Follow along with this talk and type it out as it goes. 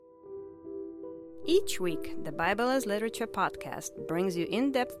Each week, the Bible as Literature podcast brings you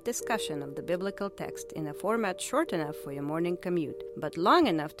in-depth discussion of the biblical text in a format short enough for your morning commute, but long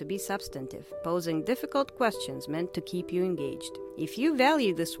enough to be substantive, posing difficult questions meant to keep you engaged. If you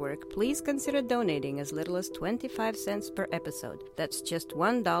value this work, please consider donating as little as 25 cents per episode. That's just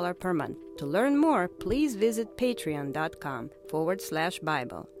 $1 per month. To learn more, please visit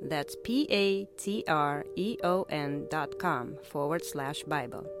patreon.com/Bible. That's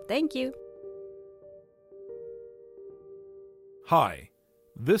patreon.com/Bible. Thank you. Hi,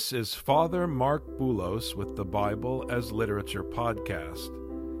 this is Father Mark Boulos with the Bible as Literature podcast.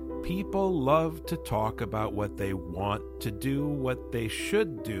 People love to talk about what they want to do, what they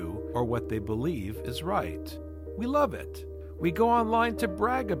should do, or what they believe is right. We love it. We go online to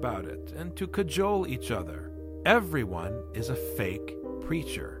brag about it and to cajole each other. Everyone is a fake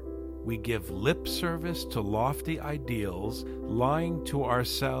preacher. We give lip service to lofty ideals, lying to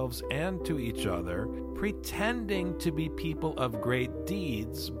ourselves and to each other, pretending to be people of great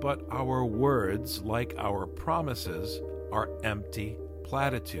deeds, but our words, like our promises, are empty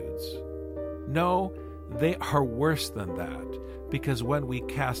platitudes. No, they are worse than that, because when we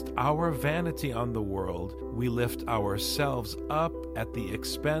cast our vanity on the world, we lift ourselves up at the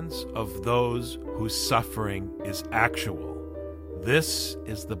expense of those whose suffering is actual. This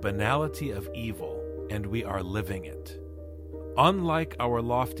is the banality of evil, and we are living it. Unlike our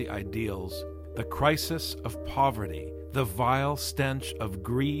lofty ideals, the crisis of poverty, the vile stench of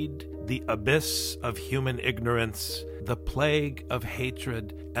greed, the abyss of human ignorance, the plague of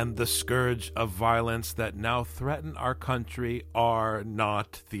hatred, and the scourge of violence that now threaten our country are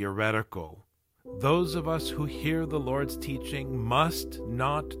not theoretical. Those of us who hear the Lord's teaching must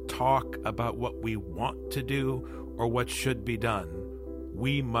not talk about what we want to do or what should be done.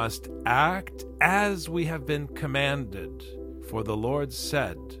 We must act as we have been commanded. For the Lord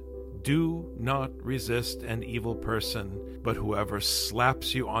said, "Do not resist an evil person, but whoever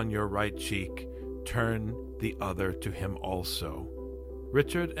slaps you on your right cheek, turn the other to him also."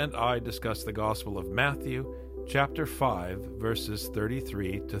 Richard and I discuss the Gospel of Matthew, chapter 5, verses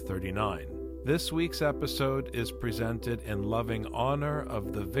 33 to 39. This week's episode is presented in loving honor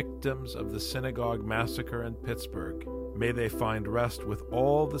of the victims of the synagogue massacre in Pittsburgh. May they find rest with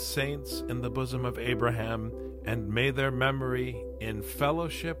all the saints in the bosom of Abraham, and may their memory, in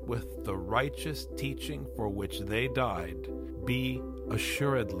fellowship with the righteous teaching for which they died, be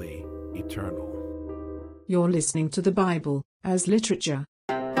assuredly eternal. You're listening to the Bible as Literature.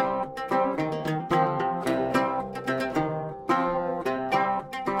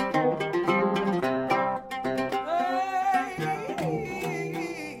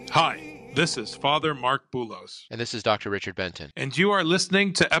 Hi, this is Father Mark Boulos. And this is Dr. Richard Benton. And you are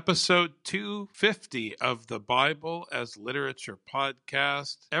listening to episode 250 of the Bible as Literature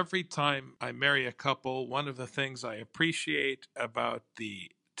podcast. Every time I marry a couple, one of the things I appreciate about the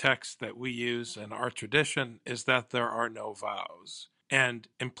text that we use in our tradition is that there are no vows. And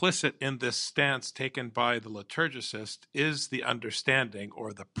implicit in this stance taken by the liturgicist is the understanding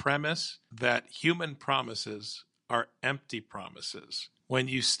or the premise that human promises are empty promises. When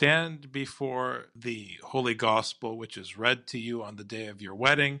you stand before the Holy Gospel, which is read to you on the day of your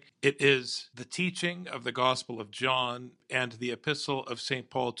wedding, it is the teaching of the Gospel of John and the epistle of St.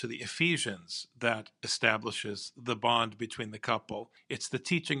 Paul to the Ephesians that establishes the bond between the couple. It's the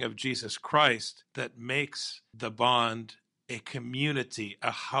teaching of Jesus Christ that makes the bond a community,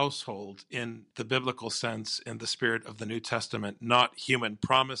 a household in the biblical sense, in the spirit of the New Testament, not human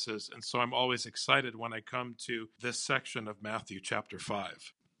promises. And so I'm always excited when I come to this section of Matthew chapter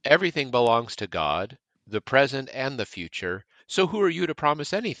 5. Everything belongs to God, the present and the future. So who are you to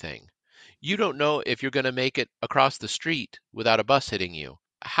promise anything? You don't know if you're going to make it across the street without a bus hitting you.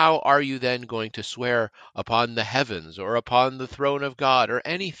 How are you then going to swear upon the heavens or upon the throne of God or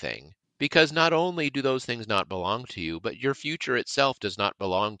anything? Because not only do those things not belong to you, but your future itself does not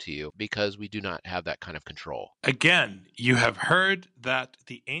belong to you, because we do not have that kind of control. Again, you have heard that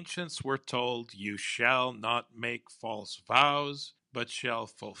the ancients were told, "You shall not make false vows, but shall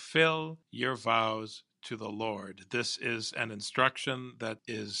fulfill your vows to the Lord." This is an instruction that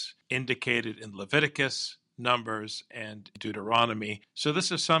is indicated in Leviticus, Numbers, and Deuteronomy. So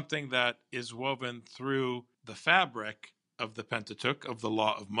this is something that is woven through the fabric of the Pentateuch, of the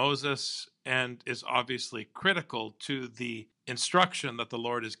law of Moses, and is obviously critical to the instruction that the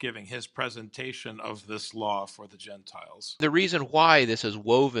Lord is giving, his presentation of this law for the Gentiles. The reason why this is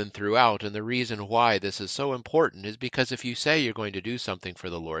woven throughout and the reason why this is so important is because if you say you're going to do something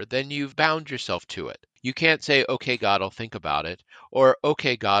for the Lord, then you've bound yourself to it. You can't say, "Okay, God, I'll think about it," or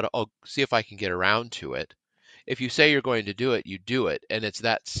 "Okay, God, I'll see if I can get around to it." If you say you're going to do it, you do it, and it's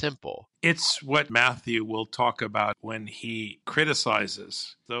that simple. It's what Matthew will talk about when he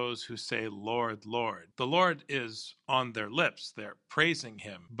criticizes those who say, Lord, Lord. The Lord is on their lips. They're praising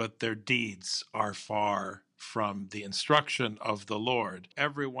him, but their deeds are far from the instruction of the Lord.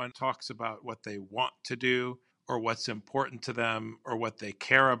 Everyone talks about what they want to do, or what's important to them, or what they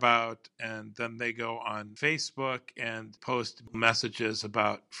care about. And then they go on Facebook and post messages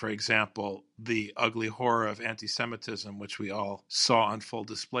about, for example, the ugly horror of anti Semitism, which we all saw on full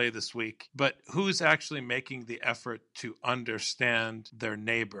display this week. But who's actually making the effort to understand their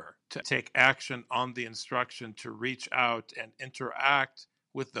neighbor, to take action on the instruction to reach out and interact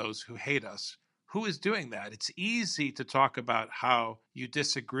with those who hate us? Who is doing that? It's easy to talk about how you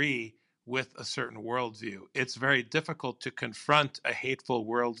disagree with a certain worldview. It's very difficult to confront a hateful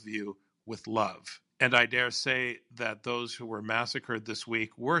worldview with love. And I dare say that those who were massacred this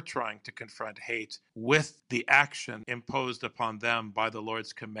week were trying to confront hate with the action imposed upon them by the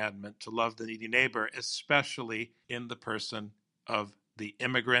Lord's commandment to love the needy neighbor, especially in the person of the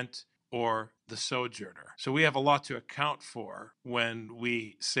immigrant or the sojourner. So we have a lot to account for when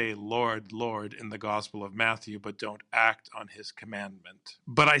we say, Lord, Lord, in the Gospel of Matthew, but don't act on his commandment.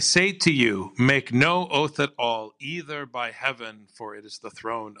 But I say to you, make no oath at all, either by heaven, for it is the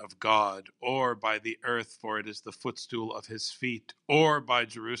throne of God, or by the earth, for it is the footstool of his feet, or by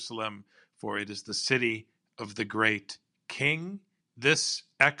Jerusalem, for it is the city of the great King. This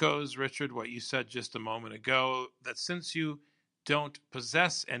echoes, Richard, what you said just a moment ago, that since you don't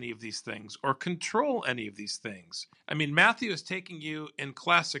possess any of these things or control any of these things. I mean, Matthew is taking you in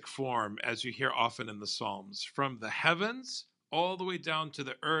classic form, as you hear often in the Psalms, from the heavens all the way down to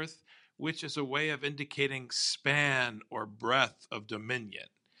the earth, which is a way of indicating span or breadth of dominion.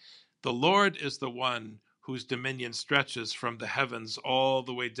 The Lord is the one whose dominion stretches from the heavens all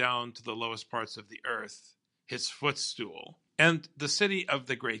the way down to the lowest parts of the earth, his footstool. And the city of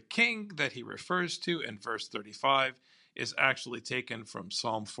the great King that he refers to in verse 35 is actually taken from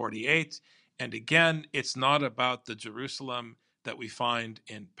Psalm 48. And again, it's not about the Jerusalem that we find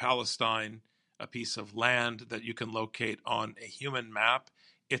in Palestine, a piece of land that you can locate on a human map.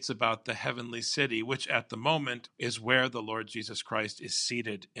 It's about the heavenly city, which at the moment is where the Lord Jesus Christ is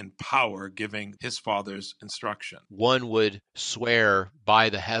seated in power, giving his Father's instruction. One would swear by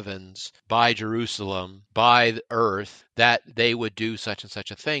the heavens, by Jerusalem, by the earth, that they would do such and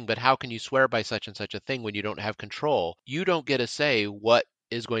such a thing. But how can you swear by such and such a thing when you don't have control? You don't get to say what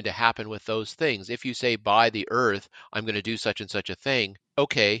is going to happen with those things. If you say by the earth, I'm going to do such and such a thing,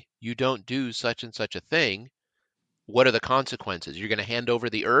 okay, you don't do such and such a thing. What are the consequences? You're going to hand over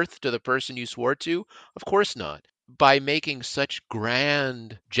the earth to the person you swore to? Of course not. By making such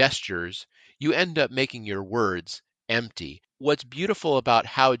grand gestures, you end up making your words empty. What's beautiful about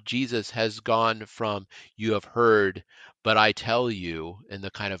how Jesus has gone from you have heard, but I tell you, and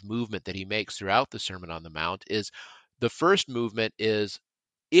the kind of movement that he makes throughout the Sermon on the Mount is the first movement is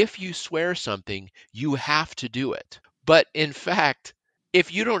if you swear something, you have to do it. But in fact,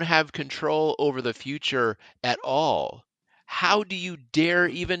 if you don't have control over the future at all, how do you dare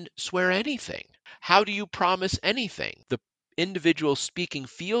even swear anything? How do you promise anything? The individual speaking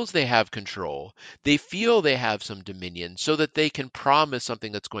feels they have control. They feel they have some dominion so that they can promise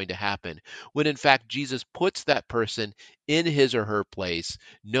something that's going to happen. When in fact, Jesus puts that person in his or her place,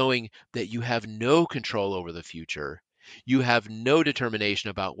 knowing that you have no control over the future. You have no determination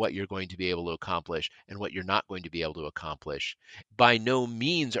about what you're going to be able to accomplish and what you're not going to be able to accomplish. By no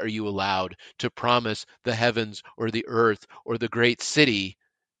means are you allowed to promise the heavens or the earth or the great city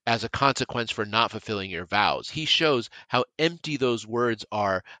as a consequence for not fulfilling your vows. He shows how empty those words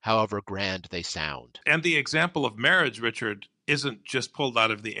are, however grand they sound. And the example of marriage, Richard, isn't just pulled out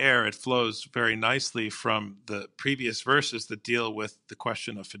of the air. It flows very nicely from the previous verses that deal with the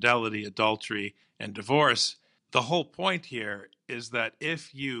question of fidelity, adultery, and divorce. The whole point here is that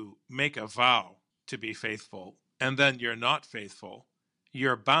if you make a vow to be faithful and then you're not faithful,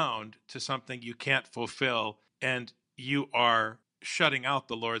 you're bound to something you can't fulfill, and you are shutting out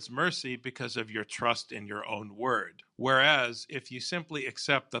the Lord's mercy because of your trust in your own word. Whereas if you simply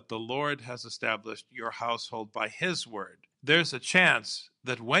accept that the Lord has established your household by his word, there's a chance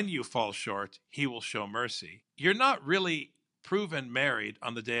that when you fall short, he will show mercy. You're not really proven married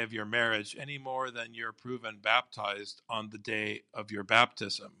on the day of your marriage any more than you're proven baptized on the day of your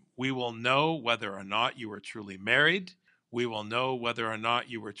baptism. We will know whether or not you were truly married. We will know whether or not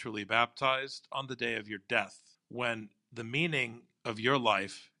you were truly baptized on the day of your death, when the meaning of your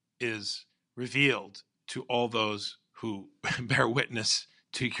life is revealed to all those who bear witness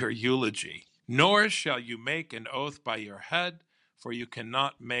to your eulogy. Nor shall you make an oath by your head, for you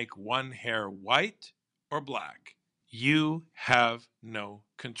cannot make one hair white or black. You have no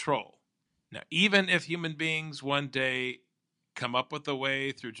control. Now, even if human beings one day come up with a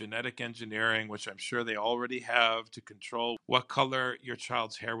way through genetic engineering, which I'm sure they already have, to control what color your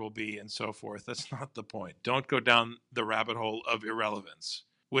child's hair will be and so forth, that's not the point. Don't go down the rabbit hole of irrelevance,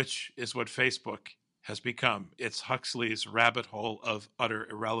 which is what Facebook has become. It's Huxley's rabbit hole of utter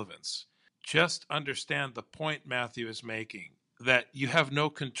irrelevance. Just understand the point Matthew is making, that you have no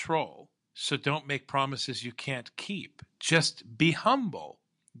control. So don't make promises you can't keep. Just be humble.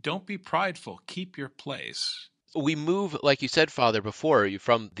 Don't be prideful. Keep your place. We move, like you said, Father, before,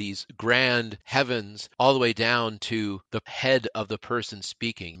 from these grand heavens all the way down to the head of the person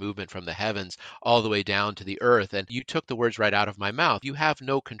speaking, movement from the heavens all the way down to the earth. And you took the words right out of my mouth. You have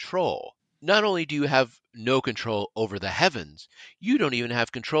no control. Not only do you have no control over the heavens, you don't even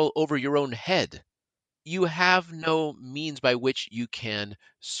have control over your own head. You have no means by which you can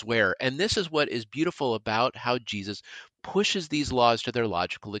swear. And this is what is beautiful about how Jesus pushes these laws to their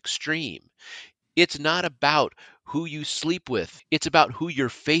logical extreme. It's not about who you sleep with. It's about who you're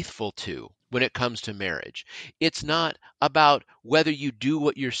faithful to when it comes to marriage. It's not about whether you do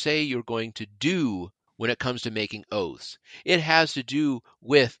what you say you're going to do when it comes to making oaths. It has to do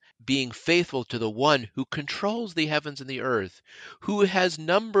with being faithful to the one who controls the heavens and the earth, who has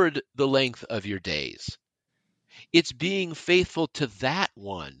numbered the length of your days. It's being faithful to that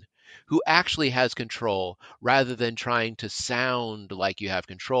one who actually has control rather than trying to sound like you have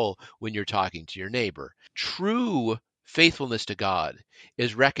control when you're talking to your neighbor. True faithfulness to God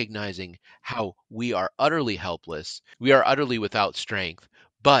is recognizing how we are utterly helpless, we are utterly without strength,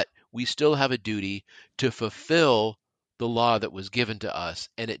 but we still have a duty to fulfill the law that was given to us.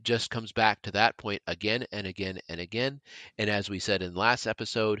 And it just comes back to that point again and again and again. And as we said in last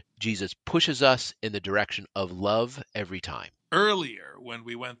episode, Jesus pushes us in the direction of love every time. Earlier, when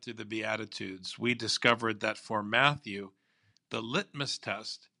we went through the Beatitudes, we discovered that for Matthew, the litmus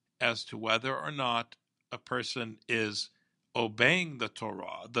test as to whether or not a person is obeying the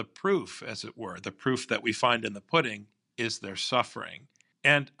Torah, the proof, as it were, the proof that we find in the pudding, is their suffering.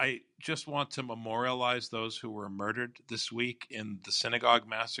 And I just want to memorialize those who were murdered this week in the synagogue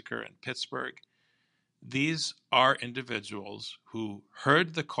massacre in Pittsburgh. These are individuals who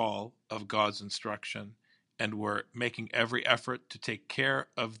heard the call of God's instruction and were making every effort to take care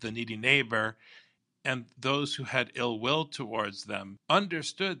of the needy neighbor, and those who had ill will towards them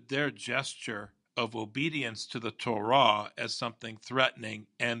understood their gesture of obedience to the Torah as something threatening,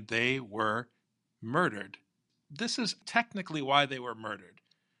 and they were murdered. This is technically why they were murdered,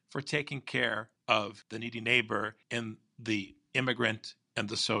 for taking care of the needy neighbor in the immigrant and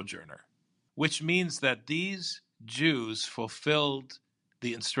the sojourner, which means that these Jews fulfilled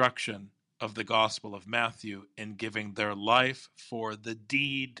the instruction of the Gospel of Matthew in giving their life for the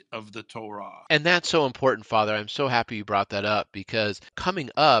deed of the Torah. And that's so important, Father. I'm so happy you brought that up, because coming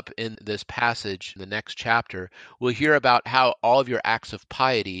up in this passage, in the next chapter, we'll hear about how all of your acts of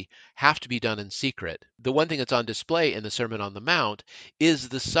piety have to be done in secret. The one thing that's on display in the Sermon on the Mount is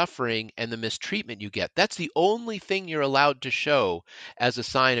the suffering and the mistreatment you get. That's the only thing you're allowed to show as a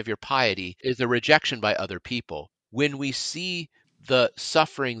sign of your piety, is the rejection by other people. When we see the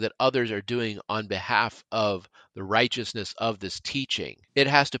suffering that others are doing on behalf of the righteousness of this teaching, it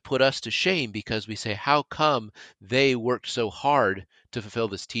has to put us to shame, because we say, how come they worked so hard to fulfill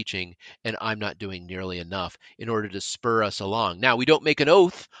this teaching and I'm not doing nearly enough, in order to spur us along? Now, we don't make an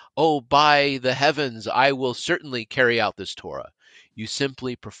oath, oh, by the heavens, I will certainly carry out this Torah. You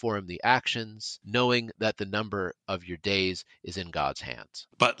simply perform the actions, knowing that the number of your days is in God's hands.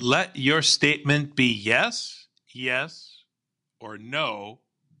 But let your statement be yes, yes, or no,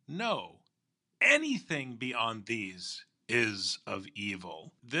 no. Anything beyond these is of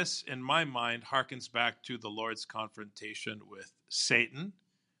evil. This, in my mind, harkens back to the Lord's confrontation with Satan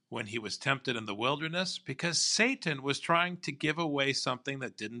when he was tempted in the wilderness, because Satan was trying to give away something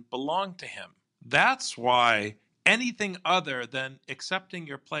that didn't belong to him. That's why anything other than accepting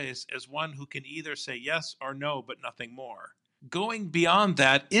your place as one who can either say yes or no, but nothing more, going beyond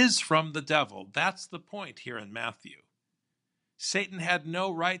that is from the devil. That's the point here in Matthew. Satan had no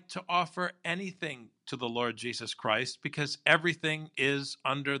right to offer anything to the Lord Jesus Christ, because everything is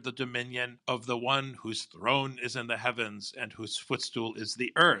under the dominion of the one whose throne is in the heavens and whose footstool is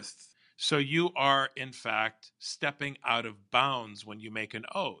the earth. So you are, in fact, stepping out of bounds when you make an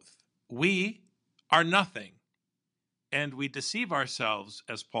oath. We are nothing, and we deceive ourselves,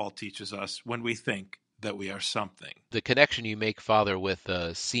 as Paul teaches us, when we think that we are something. The connection you make, Father, with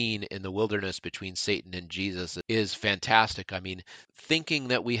the scene in the wilderness between Satan and Jesus is fantastic. I mean, thinking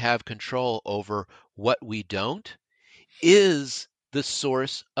that we have control over what we don't is the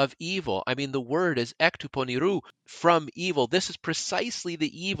source of evil. I mean, the word is ektuponiru, from evil. This is precisely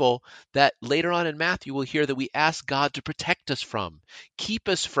the evil that later on in Matthew we'll hear that we ask God to protect us from, keep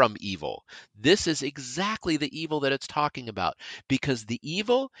us from evil. This is exactly the evil that it's talking about, because the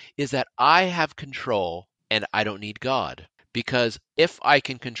evil is that I have control and I don't need God. Because if I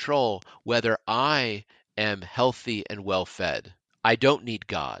can control whether I am healthy and well fed, I don't need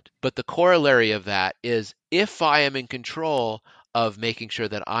God. But the corollary of that is if I am in control of making sure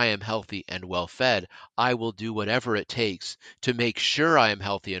that I am healthy and well fed, I will do whatever it takes to make sure I am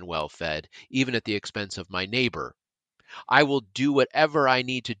healthy and well fed, even at the expense of my neighbor. I will do whatever I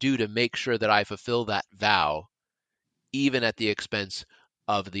need to do to make sure that I fulfill that vow, even at the expense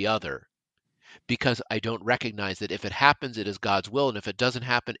of the other, because I don't recognize that if it happens, it is God's will, and if it doesn't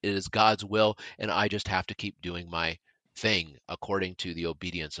happen, it is God's will, and I just have to keep doing my thing according to the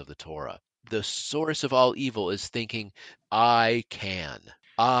obedience of the Torah. The source of all evil is thinking, I can,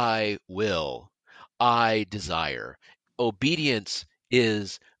 I will, I desire. Obedience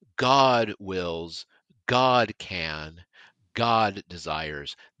is God wills, God can, God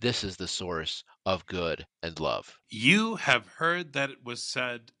desires. This is the source of good and love. You have heard that it was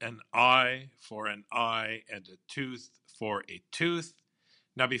said, an eye for an eye and a tooth for a tooth.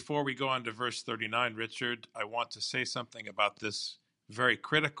 Now, before we go on to verse 39, Richard, I want to say something about this very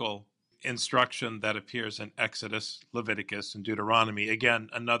critical instruction that appears in Exodus, Leviticus, and Deuteronomy. Again,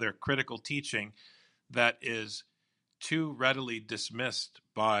 another critical teaching that is too readily dismissed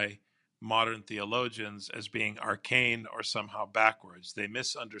by modern theologians as being arcane or somehow backwards. They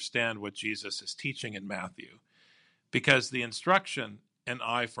misunderstand what Jesus is teaching in Matthew, because the instruction, an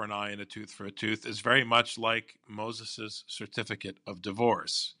eye for an eye and a tooth for a tooth, is very much like Moses' certificate of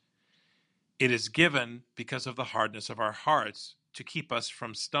divorce. It is given because of the hardness of our hearts to keep us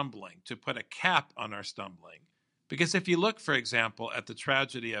from stumbling, to put a cap on our stumbling. Because if you look, for example, at the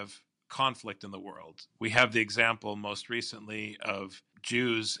tragedy of conflict in the world, we have the example most recently of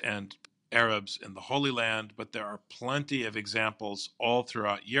Jews and Arabs in the Holy Land, but there are plenty of examples all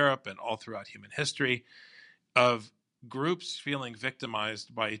throughout Europe and all throughout human history of groups feeling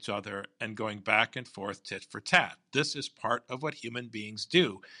victimized by each other and going back and forth tit for tat. This is part of what human beings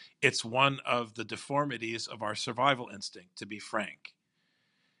do. It's one of the deformities of our survival instinct, to be frank.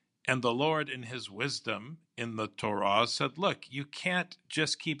 And the Lord, in his wisdom in the Torah, said, look, you can't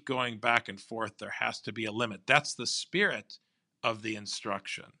just keep going back and forth. There has to be a limit. That's the spirit of the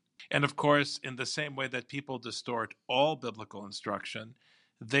instruction. And of course, in the same way that people distort all biblical instruction,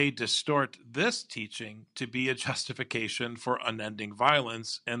 they distort this teaching to be a justification for unending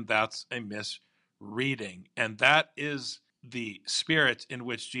violence, and that's a misreading. And that is the spirit in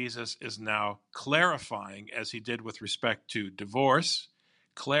which Jesus is now clarifying, as he did with respect to divorce,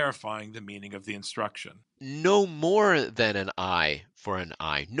 clarifying the meaning of the instruction. No more than an eye for an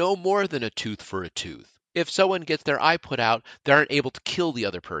eye, no more than a tooth for a tooth. If someone gets their eye put out, they aren't able to kill the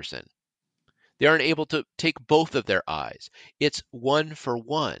other person. They aren't able to take both of their eyes. It's one for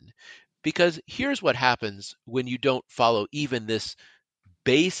one. Because here's what happens when you don't follow even this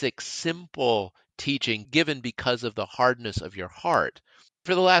basic, simple teaching given because of the hardness of your heart.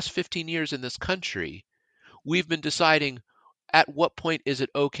 For the last 15 years in this country, we've been deciding at what point is it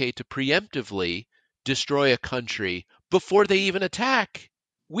okay to preemptively destroy a country before they even attack.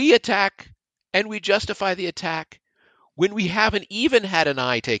 We attack and we justify the attack when we haven't even had an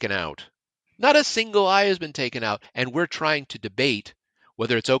eye taken out. Not a single eye has been taken out, and we're trying to debate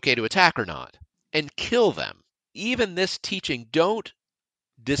whether it's okay to attack or not and kill them. Even this teaching, don't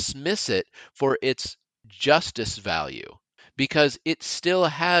dismiss it for its justice value, because it still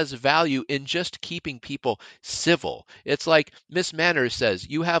has value in just keeping people civil. It's like Miss Manners says,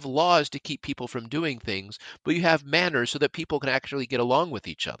 you have laws to keep people from doing things, but you have manners so that people can actually get along with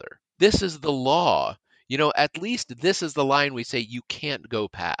each other. This is the law. At least this is the line we say you can't go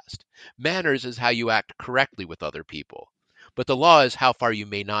past. Manners is how you act correctly with other people. But the law is how far you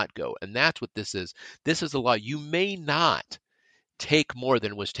may not go. And that's what this is. This is the law. You may not take more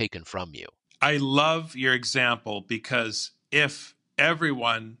than was taken from you. I love your example, because if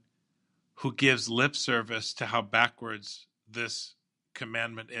everyone who gives lip service to how backwards this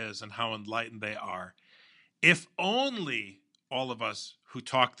commandment is and how enlightened they are, if only all of us who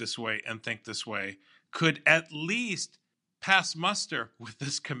talk this way and think this way could at least pass muster with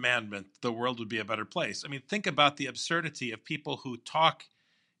this commandment, the world would be a better place. I mean, think about the absurdity of people who talk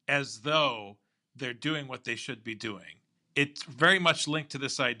as though they're doing what they should be doing. It's very much linked to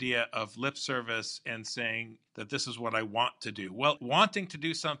this idea of lip service and saying that this is what I want to do. Well, wanting to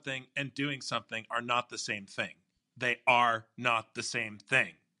do something and doing something are not the same thing. They are not the same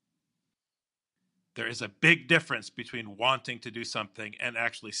thing. There is a big difference between wanting to do something and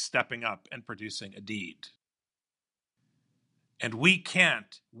actually stepping up and producing a deed. And we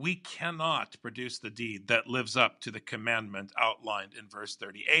cannot produce the deed that lives up to the commandment outlined in verse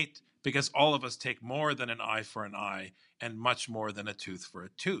 38, because all of us take more than an eye for an eye and much more than a tooth for a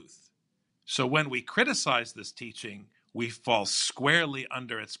tooth. So when we criticize this teaching, we fall squarely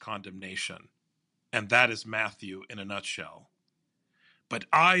under its condemnation. And that is Matthew in a nutshell. But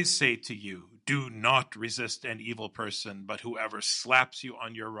I say to you, do not resist an evil person, but whoever slaps you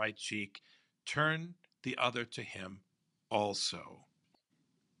on your right cheek, turn the other to him also.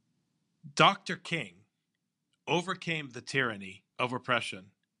 Dr. King overcame the tyranny of oppression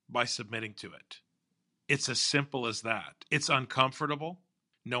by submitting to it. It's as simple as that. It's uncomfortable.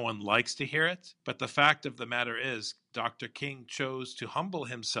 No one likes to hear it. But the fact of the matter is, Dr. King chose to humble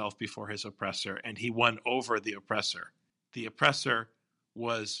himself before his oppressor, and he won over the oppressor. The oppressor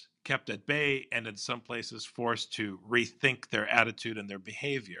was kept at bay and in some places forced to rethink their attitude and their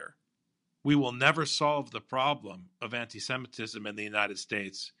behavior. We will never solve the problem of anti-Semitism in the United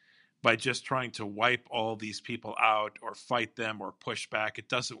States by just trying to wipe all these people out or fight them or push back. It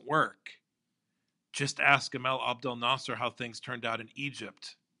doesn't work. Just ask Gamal Abdel Nasser how things turned out in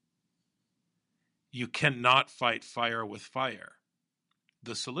Egypt. You cannot fight fire with fire.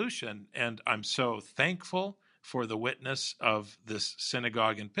 The solution, and I'm so thankful for the witness of this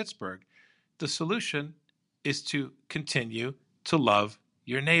synagogue in Pittsburgh, the solution is to continue to love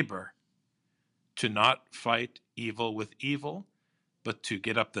your neighbor, to not fight evil with evil, but to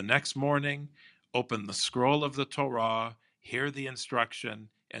get up the next morning, open the scroll of the Torah, hear the instruction,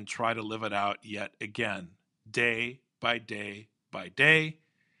 and try to live it out yet again, day by day by day,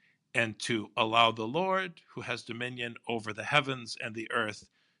 and to allow the Lord, who has dominion over the heavens and the earth,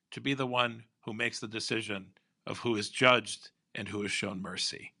 to be the one who makes the decision of who is judged and who is shown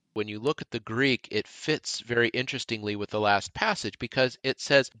mercy. When you look at the Greek, it fits very interestingly with the last passage because it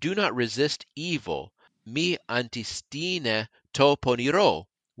says, do not resist evil, mi antistine to poniro,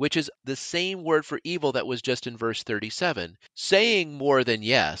 which is the same word for evil that was just in verse 37. Saying more than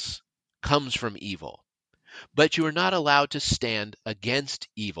yes comes from evil. But you are not allowed to stand against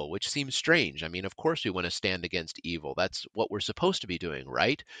evil, which seems strange. I mean, of course we want to stand against evil. That's what we're supposed to be doing,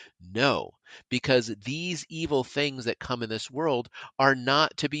 right? No, because these evil things that come in this world are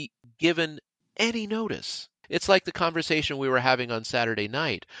not to be given any notice. It's like the conversation we were having on Saturday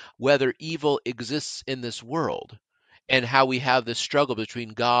night, whether evil exists in this world and how we have this struggle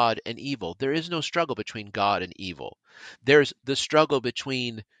between God and evil. There is no struggle between God and evil. There's the struggle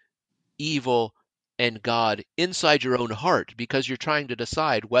between evil and God inside your own heart because you're trying to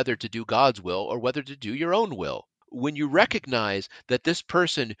decide whether to do God's will or whether to do your own will. When you recognize that this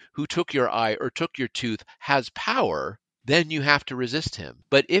person who took your eye or took your tooth has power, then you have to resist him.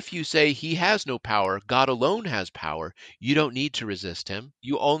 But if you say he has no power, God alone has power, you don't need to resist him.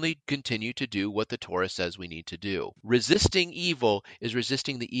 You only continue to do what the Torah says we need to do. Resisting evil is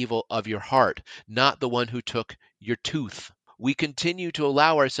resisting the evil of your heart, not the one who took your tooth. We continue to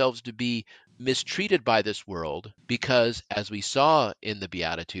allow ourselves to be mistreated by this world because, as we saw in the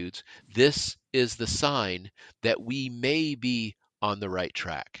Beatitudes, this is the sign that we may be on the right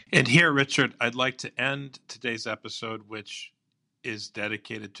track. And here, Richard, I'd like to end today's episode, which is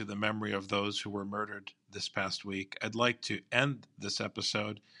dedicated to the memory of those who were murdered this past week. I'd like to end this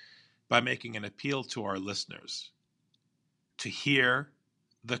episode by making an appeal to our listeners to hear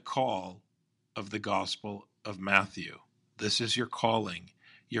the call of the Gospel of Matthew. This is your calling.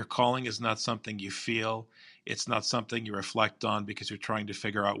 Your calling is not something you feel. It's not something you reflect on because you're trying to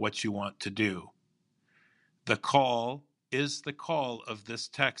figure out what you want to do. The call is the call of this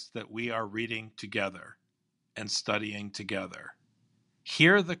text that we are reading together and studying together.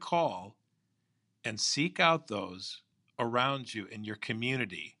 Hear the call and seek out those around you in your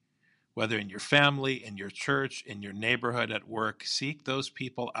community, whether in your family, in your church, in your neighborhood, at work. Seek those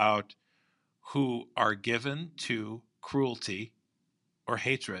people out who are given to cruelty or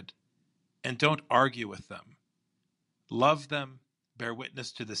hatred, and don't argue with them. Love them, bear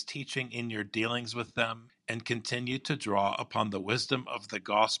witness to this teaching in your dealings with them, and continue to draw upon the wisdom of the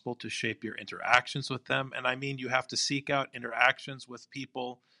gospel to shape your interactions with them. And I mean, you have to seek out interactions with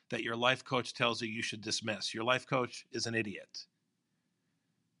people that your life coach tells you you should dismiss. Your life coach is an idiot.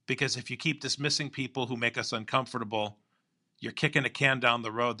 Because if you keep dismissing people who make us uncomfortable, you're kicking a can down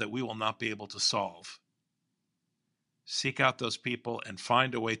the road that we will not be able to solve. Seek out those people and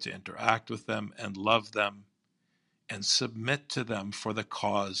find a way to interact with them and love them and submit to them for the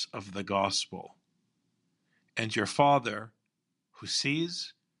cause of the gospel. And your Father, who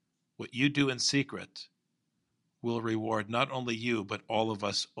sees what you do in secret, will reward not only you, but all of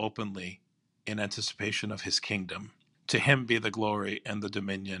us openly in anticipation of his kingdom. To him be the glory and the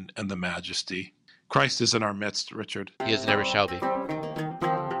dominion and the majesty. Christ is in our midst, Richard. He is and ever shall be.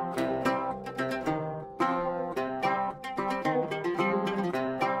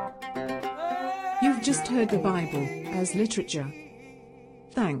 You've just heard the Bible as literature.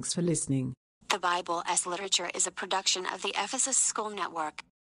 Thanks for listening. The Bible as Literature is a production of the Ephesus School Network.